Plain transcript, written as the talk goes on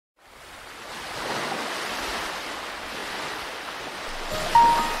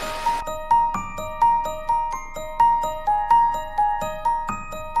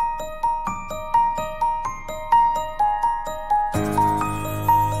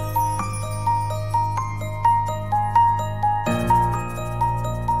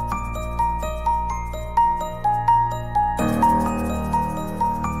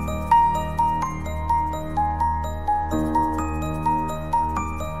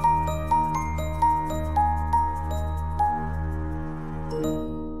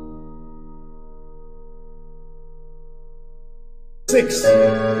6.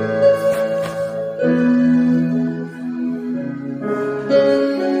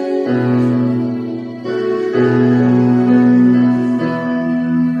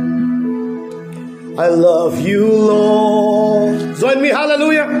 I love you, Lord. Join me,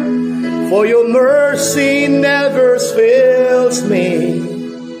 hallelujah. For your mercy never fails me.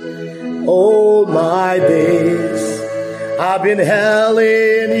 All my days I've been held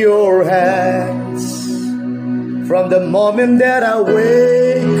in your hands. From the moment that I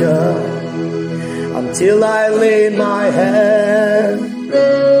wake up until I lay my head,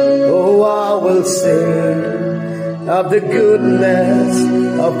 oh, I will sing of the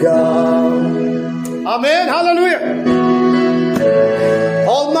goodness of God. Amen. Hallelujah.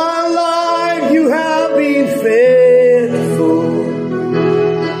 All my life you have been faithful.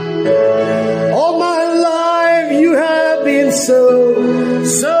 All my life you have been so good.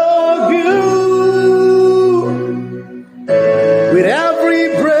 With every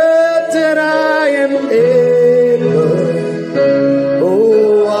breath that I am able,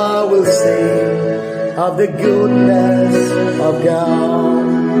 oh, I will sing of the goodness of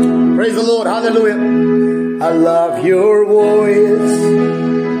God. Praise the Lord, hallelujah. I love your voice.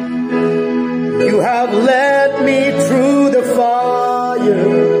 You have led me through the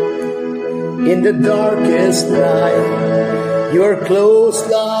fire. In the darkest night, you're close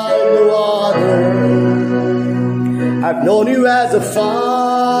like no other. I've known you as a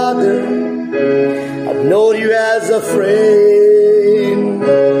father. I've known you as a friend.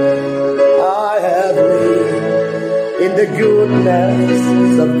 I have lived in the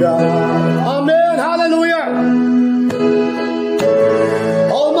goodness of God. Amen. Hallelujah.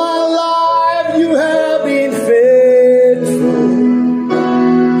 All my life you have been faithful.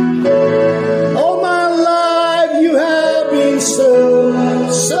 All my life you have been so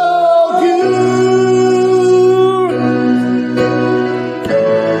good.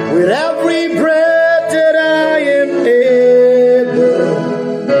 With every breath that I am able,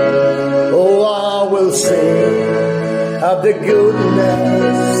 oh, I will sing of the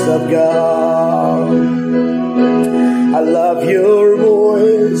goodness of God. I love your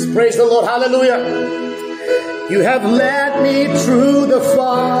voice. Praise the Lord. Hallelujah. You have led me through the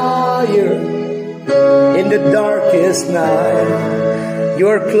fire. In the darkest night,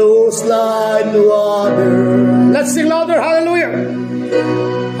 you're close like no other. Let's sing louder. Hallelujah.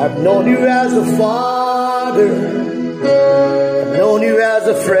 I've known you as a father. I've known you as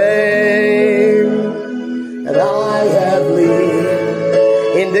a friend. And I have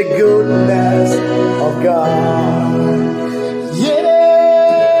lived in the goodness of God. Yeah,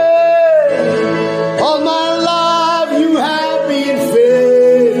 all my life you have been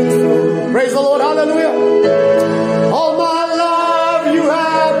faithful. Praise the Lord, hallelujah. All my life you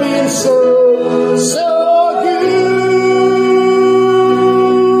have been so good.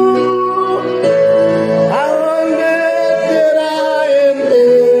 I admit that I am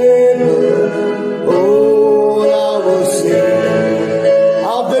able. Oh, I will sing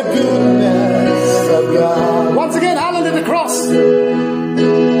of the goodness of God. Once again, hallelujah, the cross.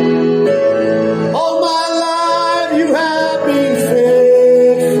 All my life you have been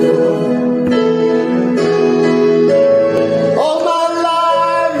faithful. All my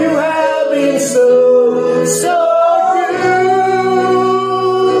life you have been so good.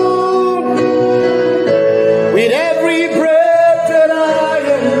 With every breath that I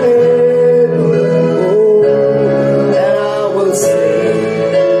am able, oh, and I will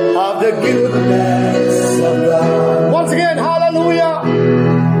sing of the goodness of God. Once again, hallelujah.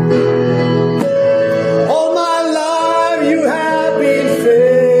 All my life you have been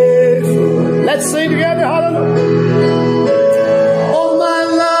faithful. Let's sing together, hallelujah. All my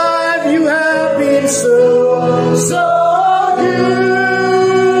life you have been so good.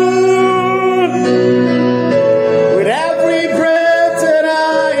 With every breath that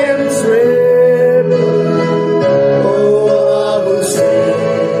I am able, oh, I will sing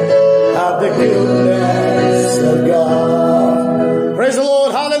of the goodness of God. Praise the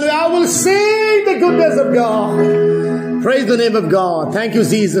Lord, hallelujah. I will sing the goodness of God. Praise the name of God. Thank you,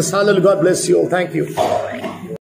 Jesus. Hallelujah. God bless you all. Thank you.